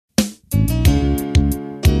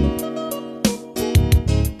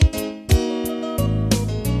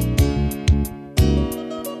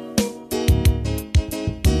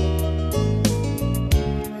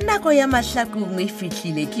nako ya mahlakong e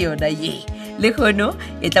fihlile ke yona ye le khono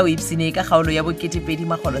e tla o ipsine ka kgaolo ya boketepedi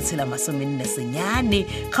magolo tshela masomenne senyane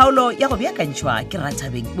kgaolo ya go beakantšhwa ke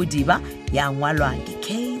Rathabeng Modiba ya ngwalwa ke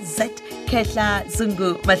KZ Khetla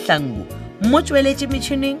Zungu Mahlangu motsweletši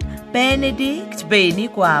metšhineng Benedict Beni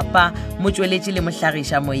Kwapa motsweletši le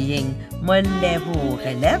mohlagiša moyeng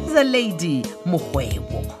Moleboge Lebza Lady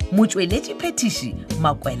Mogwebo motsweletši phetiši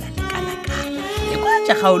Makwela Lekalakala le kwa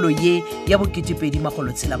tša kgaolo ye ya boketepedi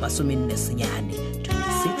magolo tshela masomenne senyane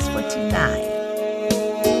 2649.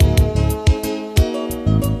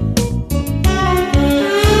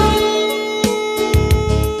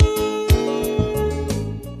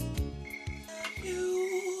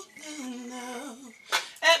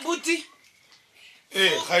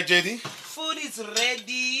 Kgaetšedi food is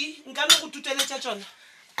ready nka no go tuteletša tšona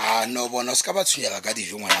no bona se ka ba tshwenyega ka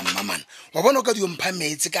dijo ngwana mmamana wa bona o ka dio mpha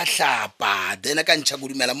metsi ka hlapa dena ka ntšha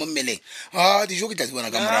kodumela mo mmeleng dijo ke tla di bona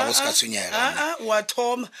ka morago se ka tshwenyega wa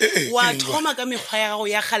thoma ka mekgwa ya gago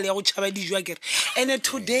ya gale ya go tšhaba dijo a kere and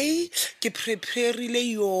today ke preparile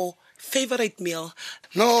your favorite meal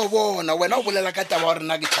no bona wena o bolela ka taba gore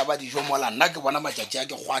nna ke tšhaba dijo mola nna ke bona matšatši a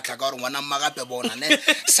ke kgwatlha ka gore ngwana mmagape bona ne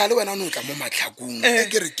sa le wena o ne o tla mo matlhakong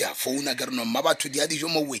ke re ke a founa ke re no Mabatho di a dijo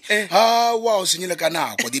mo we wa o senyele ka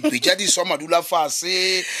nako dipitša di swa madula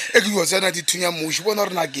fase e ke dio tsena di thunya moši bona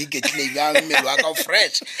gore na ke iketlile bjang mmele wa ka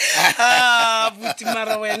fresh buti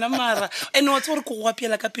mara wena mara ene wa tse gore ke go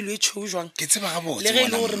apeela ka pelo e tšhou jwang ke tseba gabotse le ge e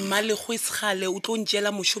le gore Mmalego e segale o tlo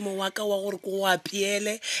ntšeela mošomo wa ka wa gore ke go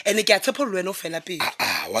apeele ene ke a tshepa le wena o fela pele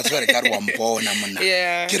wa tsware ka re wa mpona monna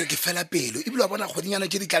ke re ke fela pelo e bile wa bona kgodinyana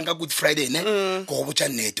tše di tlang ka Good Friday ne go go botša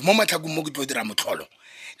nnete mo matlhakong mo ke tlo dira motlholo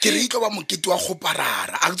ke re itlo ba mokete wa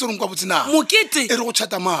kgoparara a ke tsore nkwa botse na mokete e re go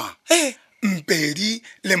tšhata mang Mpedi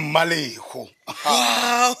le Malehu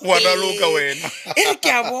wa raloka wena ke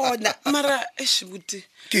a bona mara buti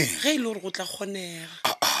ge e le gore go tla kgonega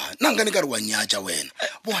nna nka ne ka re wa nyatša wena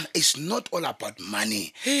bona it's not all about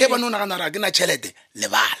money e bana o nagana ra ke na tšhelete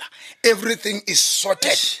lebala everything is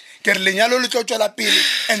sorted ke re lenyalo le tlo tšwela pele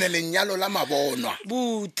ene lenyalo la mabonwa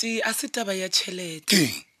buti a se taba ya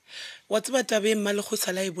tšhelete wa tseba taba e Mmalego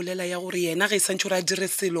sala e bolela ya gore yena ge e santse gore a dire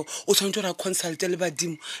selo o tshwanetse gore a consulte le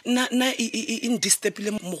badimo nna in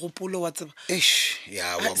disturbile mogopolo wa tseba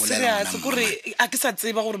ya wa bolela se gore a ke sa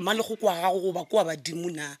tseba gore Mmalego kwa gago go ba kwa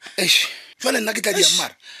badimo na jwale nna ke tla di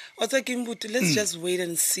amara wa tsa ke mbuti let's just wait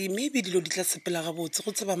and see maybe dilo di tla sepela ga botse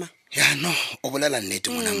go tseba ma ya no o bolela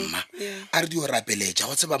nnete mona mma a re di o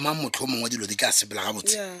rapeletša go tseba mang motho o mongwe dilo di tla sepela ga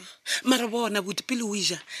botse mara bona buti pele o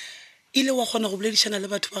ija ile wa kgona go boledišana le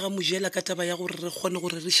batho ba ga Mojela ka taba ya gore re kgone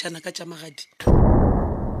gore re rešana ka tša magadi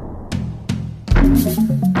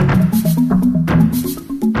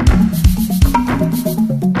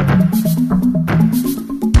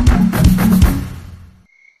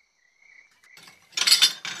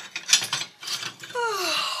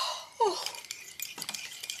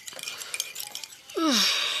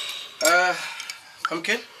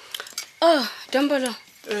Pumpkin? Dumbolo.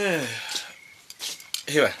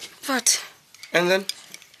 Here. What? And then?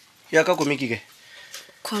 Ya ka komiki ke?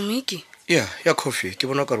 Komiki? Yeah, ya coffee. Ke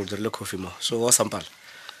bona ka re o dirile coffee mo. So wa sampala.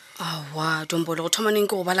 Wa Dumbolo go thoma neng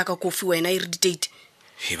ke go bala ka coffee wena e re date.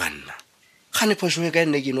 He banna. Ga ne phoswe ka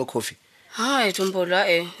nne ke no coffee. Hai Dumbolo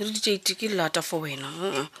re date ke lata for wena.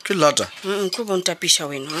 Ke lata? Ke bonta pisha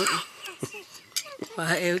wena.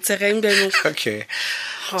 O tsega Okay.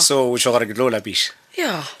 So, utsho gore ke tlo la pisha.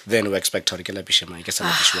 Yeah. Then we expect her to get pisha ma ke sa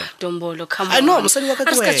la pisha. Dumbolo come on. I know, mosadi wa ka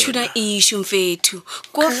ke wena. Ska tuna issue mfethu.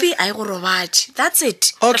 Coffee ai go robatši. That's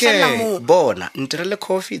it. Okay. Bona, ntirele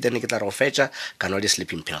coffee then ke tla re go fetša kana di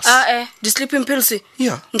sleeping pills. The sleeping pills?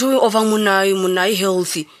 Yeah. Ntho over monai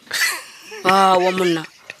healthy. Wa monna.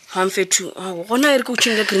 Ha mfethu. Gona ere go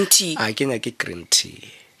tšhinga green tea. Ke nya ke green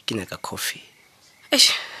tea. Ke nya ka coffee.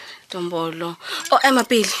 Dumbolo. Emma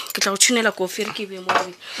pele ke tla go tshunela coffee re ke be mo.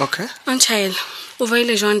 Okay. Child, over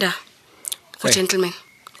ile jonda. For gentlemen.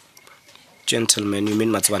 Gentlemen, you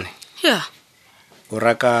mean Matswane? Yeah. O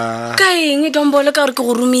raka ka eng Dumbolo ka re ke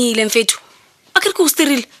go rumile mfethu. A ke re ke go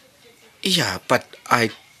sterile. Yeah, but I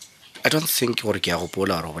don't think gore ke a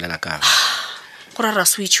gopola gore bolela ka. Go ra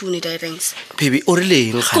switch une dirings. Baby, o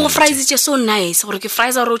rileng ga? Go fries it's so nice gore ke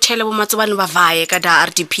fries are o tshele bo Matswane ba vae ka da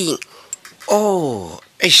RDP. Oh,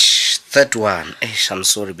 that one. I'm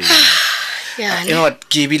sorry, baby. Yeah. You know what?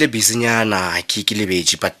 Ke bile busy nyana ke le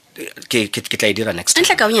beji but ke tla dira next time.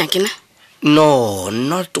 Ntla ka o nyake na? No,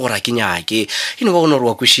 not ora ke nyake. You know go no re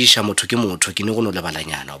wa kwishisha motho ke motho ke ne go no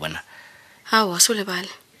lebalanyana bona. Ha wa so lebala.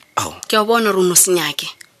 Ke a bona re no senyake.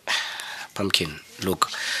 Pumpkin,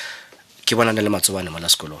 look. Ke bona le Matswane mo la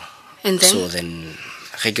sekolo. And then? So then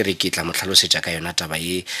ge ke re ke tla mo tlhalosetša ka yona taba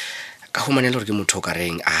ye ka humanela gore ke motho o ka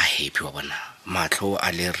reng a happy wa bona matlho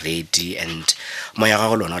a le ready and moya ga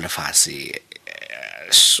go lona o le fase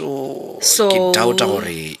so ke doubta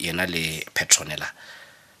gore yena le Petronella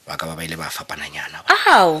ba ka ba ile ba fapananyana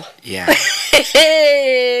Ow. yeah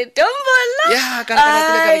Tombola. yeah ka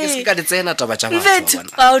ke ka tsena taba tša Mfethu,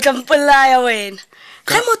 o tla mpolaya wena.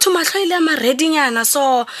 Ge motho matlho ile ma readynyana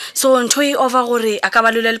so ntho e over gore a ka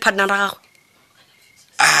ba le partner ra gago.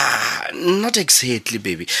 Not exactly,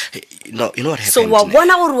 baby. No, you know what happened? So wa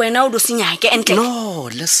bona gore wena o do senyake entle. No,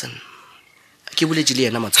 listen. Ke boletse le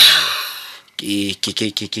yena matsana.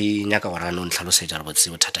 Ke nyaka wa rana o ntlhalosetsa re botse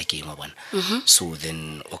bothata ke eng wa bona. So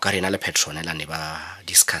then o ka rena le Petronella ne ba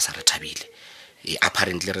discuss re thabile.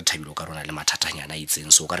 Apparently re thabile o ka rona le mathatanyana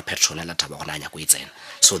itseng so o ka re Petronella thaba gona nya go itsena.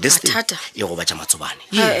 So this thing e go batla matsobane.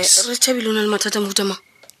 Yes. Re thabile o na le mathata mo gutama.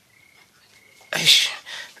 Eish.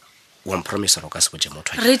 One promise ro ka se botse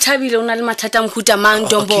motho. Re thabile o na le mathata mo gutama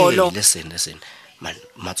Ntombolo. Okay, listen. Man,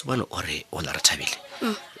 matsobane o re o la re thabile.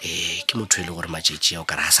 Ke motho ile gore matšetši o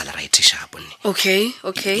ka re ha sala right sharp nne. Okay,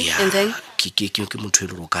 yeah, and then ke motho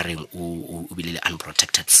ile go ka reng o bile le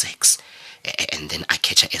unprotected sex and then I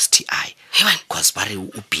catch a STI. Because bare o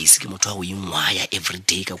busy ke motho wa go ingwaya every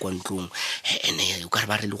day ka kwa ntlong and o ka re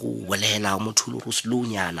bare le go welela motho le go slow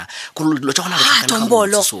nyana go lo tša gona re ka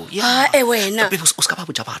Ntombolo. Wena o ska ba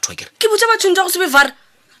botša batho ke re ke botša batho ntse go se be var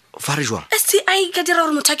jwang STI ka dira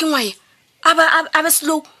gore motho a ke ngwaye aba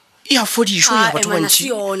slow. Yeah, for the show ya batho ba ntši.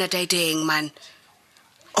 Yona dating man.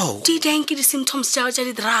 Oh. Dating ke di symptoms tša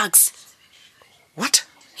di drugs. What?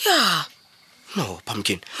 Yeah. No,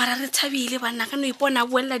 pumpkin. Mara re thabile bana ka no ipona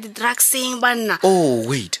boela di drugs seng bana. Oh,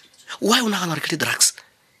 wait. Why una gana re ke di drugs?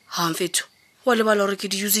 Ha mfethu. Wa le ba lo re ke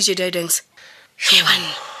di use tše datings.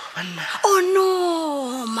 Bana. Oh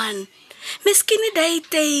no, man. Meskini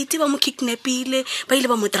date ba mo kidnapile, ba ile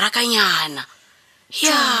ba mo drakanyana.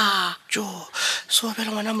 Yeah. Jo, so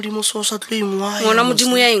bela ngwana modimo so sa tlo ingwa. Ngwana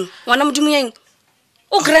modimo ya eng?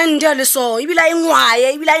 O grand ya le so, ibila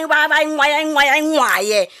ingwaye, ba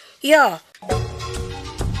ingwaye. Yeah.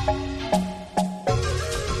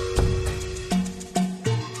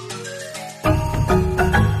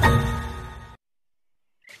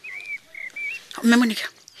 Memonica.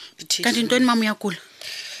 Kanti ntoni mama yakula?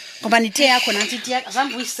 Ngoba nithe yakho nanti itiya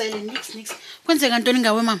azange uyisele nix. Kwenzeka ntoni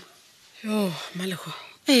ngawe mama? Yo, Malehu.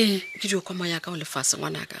 Ke dio kwa moya ka o lefase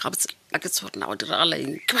ngwana ka. Ga botse a ke tshwara na o diragala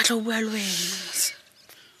eng? Ke batla o bua le wena.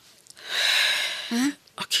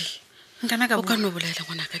 Okay. Nkana ka O ka no bolela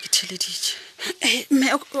ngwana ka ke theleditše.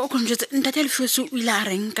 Me o konjetse ntate le fioso o ile a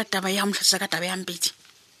reng ka taba ya mhlasa ka taba ya Mpedi.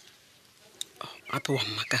 Ape wa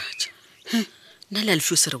mmakatša. Nna le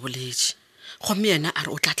Alfio se re boletše. Gomme yena a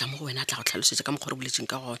re o tlatla mo go wena a tla go tlhalosetša ka mokgwa re boletšeng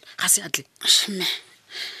ka gona. Ga se atle. Mme.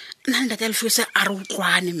 Nna ntate le fioso a re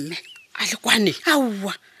utlwane mme. A le kwane.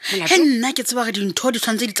 Aowa. Nna ke tseba ga dintho di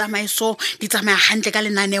tshwantse di tsamaye so di tsamaya hantle ka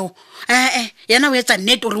lenaneo. Yana o etsa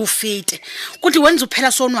net o re o fete. Kuthi wenza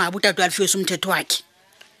uphela so nwa abutatu Alfio somthetho wakhe.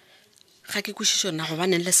 Ga ke kwešišo nna go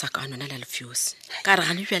baneng le sakano na le Alfio. Ka re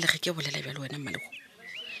ga le bjale ge ke bolela bjale wena Malehu.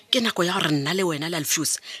 Ke nako ya gore nna le wena le Alfio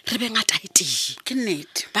re be ngata etee. Ke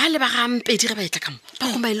nnete. Ba le ba ga Mpedi ge ba etla ka mo.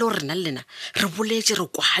 Ba go ba ile gore nna le lena re boletse re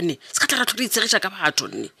kwane. Se ka tla ra tlo di itsegiša ka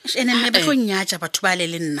batho nne. Ene mme ba tlo nyatša batho ba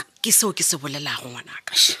le nna. Ke seo ke se bolelago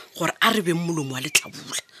ngwanaka gore a re be molomo wa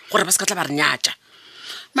letlabula gore ba se ka tla ba re nyatša.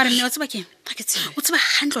 Mara mme o tseba keng? Ga ke tsebe. O tseba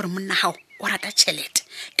hantle gore monna hao o rata tšhelete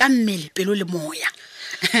ka mmele pelo le moya.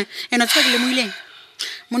 Ene o tseba ke lemoileng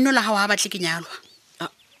monno la hao a batle ke nyalwa.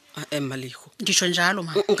 Malehu. Ke tšho njalo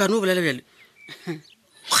ma. Nka no bolela bjale.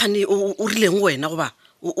 Gane o rileng wena goba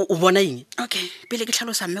o bona eng? Okay, pele ke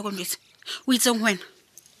tlhalosa mme konjetse. O itseng wena?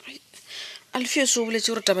 Alfio se o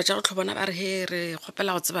boletse gore taba tša go tlhobana ba re he re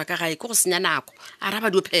kgopela go tseba ka gae ke go senya nako a ra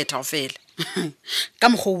ba di o pheta go fela Ka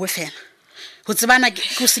mokgwa o fela. Go tsebana ke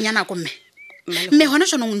go senya nako mme. Mme hona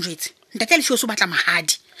jona o njwetse. Ntate Alfio se batla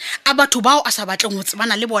mahadi. A batho bao a sa batleng go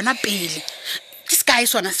tsebana le bona pele. Ke sky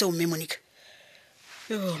sona se o mme Monica.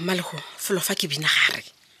 Yo Malehu felo fa ke bina gare.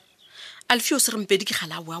 Alfio se re Mpedi ke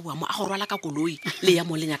gala wa mo a go rwala ka koloi le ya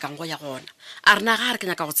mo lenya ka ngo ya gona. A rena ga re ke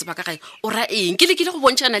nyaka go tseba ka gae o ra eng ke le go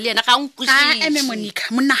bontšana le yena ga nkwišiše. Eme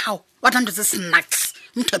Monica monna hao wa tla ntse snacks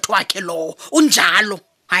mthetho wakhe lo unjalo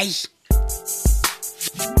hayi.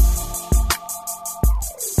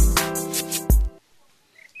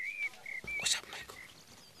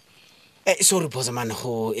 Sorry boss man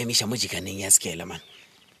go emisha mo jikaneng ya skela man.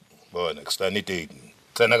 Bona ke stani teng.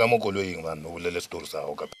 Tsena ka mo koloing man o lele story sa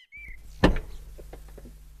go ka.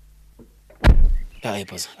 Ya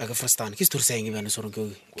boss aga first time ke story sa eng bana sorong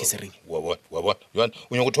ke se reng. Wa bona. Yon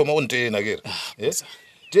o nyoko thoma o ntena ke re. Yes.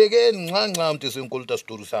 jeke ncanca mntu senkoluta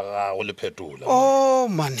story sa gago le phetola Oh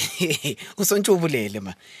man, o sontse o bolele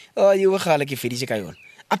man. Oh, you gala ke feditse ka yona.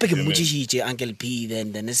 Ape ke mmotsisitse Uncle P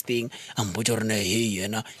then the next thing I'm bothering hey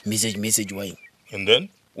yena message why. and then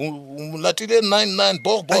latile 99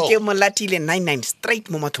 bog Ke mo latile 99 straight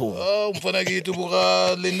mo mathong. oh mfana ke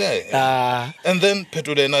itubuga lene Ah, and then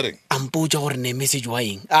phetola ena reng ampotsa gore ne message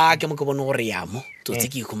why. Ke mo ke bone gore ya mo. Tsotse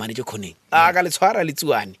ke ikhumanetse khoneng. Ka le tshwara le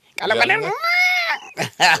tsuane. Ka la bana.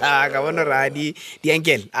 Ka bona radi di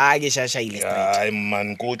uncle ke shashaile straight. ay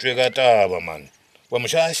man ko tswe ka taba man wa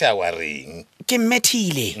moshasha wa reng Ke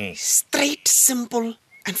methile straight simple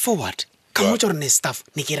and forward. Ka mo tsore ne stuff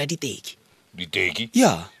ne ke ra diteki. diteki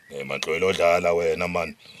Yeah. matlwele o dlala wena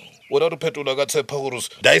man o ra re phetola ka tshepa gore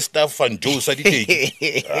die staff fan josa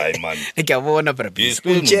diteki ay man Ke a bona brabis. Yes,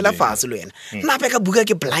 Ke tshela fase le wena. Nna pe ka buka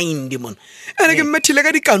ke blind mon. Ene ke methile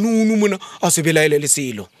ka dikanunu mona a se belaile le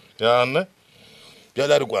selo. yana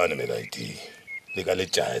bjala re kwane me laiti le ka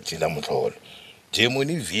letšatši la motlholo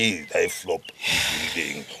jemoni vie I flop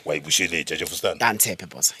ding wa ibušeletša jefostan Ta ntshepe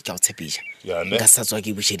boss. Ke a o tshepisha. Yane. Nka sa tswa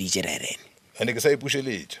ke busheditse rerene. ande ke sa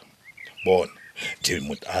ibušeletša bona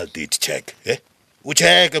jemot I'll date check o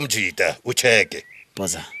cheke mjita o cheke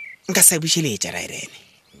Boss. Nka sa busheletsa rerene.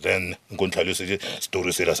 then nkontlhalosetse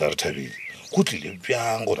story sela sa re thabile go tlile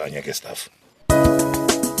bjang gore a nyake staff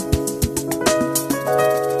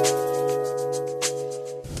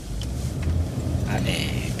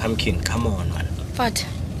Pumpkin, come on man. Fat.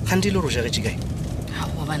 Handi lo rojagetše kae?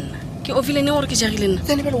 Wa banna. Ke ofile ne gore ke jagile nna.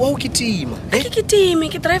 Then bele wa o kitima. Ke time,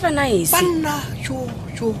 ke driver nice. Banna, yo.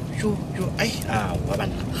 Ai, wa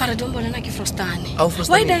banna. Mara don't bona ke frostane. Au frostane.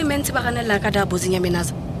 Why diamonds ba ganela ka da bozing ya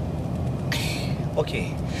menaza?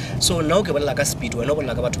 Okay. So now ke bolela ka speed, wena o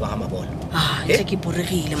bolela ka batho ba ga mabona. Ntse ke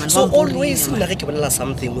boregile man. So always nna ge ke bolela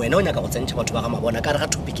something, wena o nyaka go tsentšha batho ba ga mabona ka re ga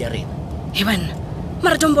topic ya rena. He banna.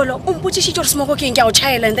 Mara dombolo o mpotsisitse gore smoko ke a o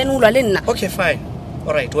chaela and then o lwa le nna. Okay, fine.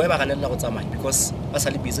 All right, wa ba ganela go tsamaya because ba sa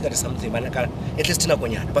le busy ka di something bana ka at least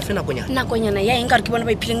nakonyana. Ba fe nakonyana. Nakonyana ya eng ka re ke bona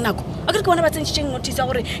ba iphileng nako. A ke bona ba tsentšheng notice ya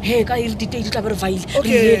gore he ka iri dite di tla be re vaile.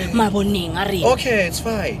 Okay. Maboneng a re. Okay, it's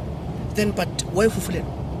fine. Then but why fufulela?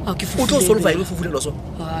 A ke O tlo solve eng fufulelo so?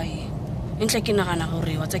 Hai. Entle ke nagana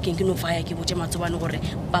gore wa tsa keng ke no faya ke botse matsobane gore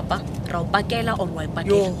papa ra o pakela or wa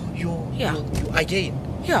ipakela. Yo, Yeah. again.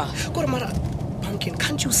 Yeah. Gore mara Pumpkin,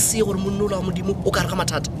 can't you see gore monnola wa modimo o ka re ga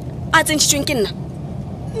mathata? A tsentšhitsweng ke nna.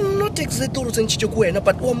 Not exactly gore tsentšhitše ko wena,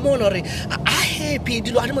 but wa mmona gore a happy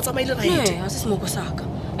dilo a di mo tsamaile right. A se semoko saka.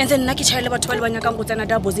 And then nna ke chaele batho ba le ba nyakang go tsena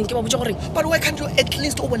da bozing ke ba botse gore But why can't you at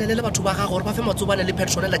least o bolelele batho ba ga gore ba fe matsobane le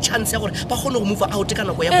personela chance ya gore ba kgone go move out ka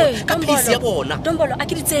nako ya bona ka pace ya bona. Dombolo a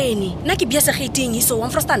ke di tsene. Nna ke bia segating iso wa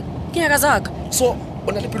frostan. Ke nyaka zaka. So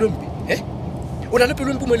o na le pelo mpe, o na le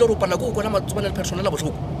pelo mpe mo ile go pala go kwana matsobane le personela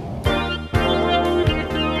botlhoko.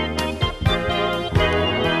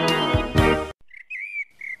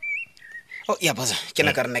 Oh yeah boss. Ke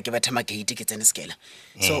na ka rena ke betha magate ke tsene skela.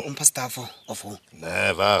 So umpha staff of who?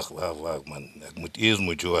 ne wag man mot is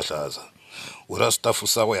mojo wa hlaza o ra staff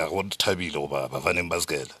sa go ya go thabile go ba faneng ba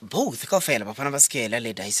skela Both ka fela ba fana ba skela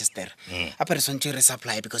le die sister. Ape re sontse re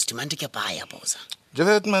supply because demand ke baya boss.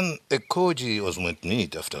 Javet man a koji was with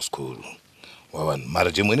need after school wawan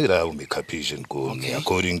mara je moni ra o me capition ko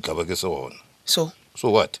according ka ba ke sona So so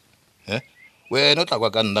what wena tla kwa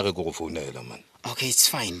ka nna ge go go founela man okay, it's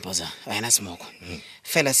fine boss. Ayana smoko.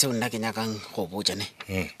 Fela se o nna ke nyakang go botsa ne.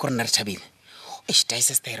 Go rena re thabile. Eish die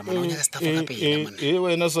sister mona o nyaka staff ka pele mona.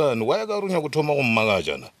 wena san wa ka runya go thoma go mmaga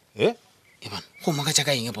jana Eban, go maka tsa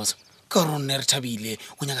ka eng boss? Ka rona re thabile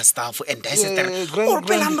o nyaka staff and die sister. grand- O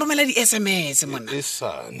pela nromela di SMS mona.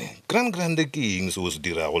 esane grand king so se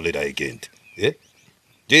dira go le weekend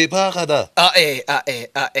je ba ga da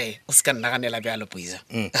O ska nna ganela bjalo poisa.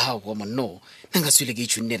 Woman no. Nanga swile ke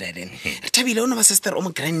tshunne reden. Re thabile o no ba sister o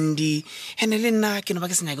mo grandi. Ene le nna ke no ba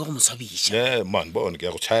ke senya ke go moswabisha. man bon ke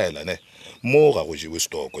go chaela ne mo ga go jiwe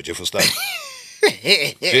stoko je fostan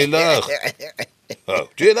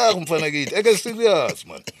jela mfana kithi eke serious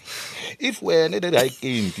man if wena le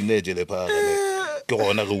weekend ne je le phaga ne ke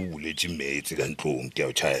gona go ule jimetse ka ntlong ke a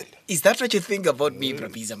o chaela Is that what you think about me,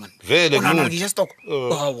 Brabisa man? Vele Oh, no, good. you just talk.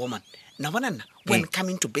 Oh, woman. Now, when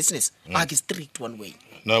coming to business, I get strict one way.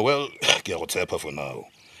 no well ke a go tshepa for now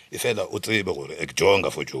ifela o tsebe gore ek jonga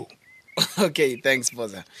for jo Okay, thanks,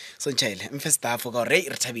 Boza. So, Chile, I'm first staff for Ray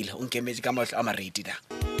Retabila, Unkemage Gamosh Amariti.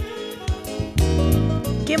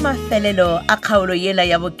 Ke mafelelo a kgaolo yela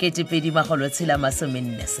ya boketepedi magolo tshela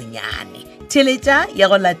masomenne senyane theletša ya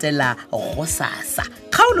go latela go sasa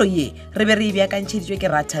kgaolo ye re be re e beakantšheditšwe ke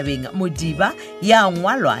Rathabeng Modiba ya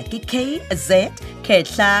ngwalwa ke KZ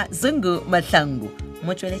Khetla Zungu Mahlangu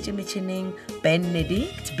motsweletši metšhineng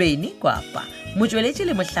Benedict Beny Kwapa, motsweletši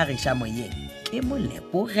le mohlagiša moyeng ke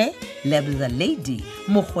Moleboge Lebza Lady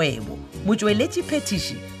Mokgwebo, motsweletši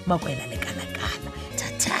phetiši Makwela Lekalakala.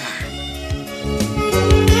 Ta-ta.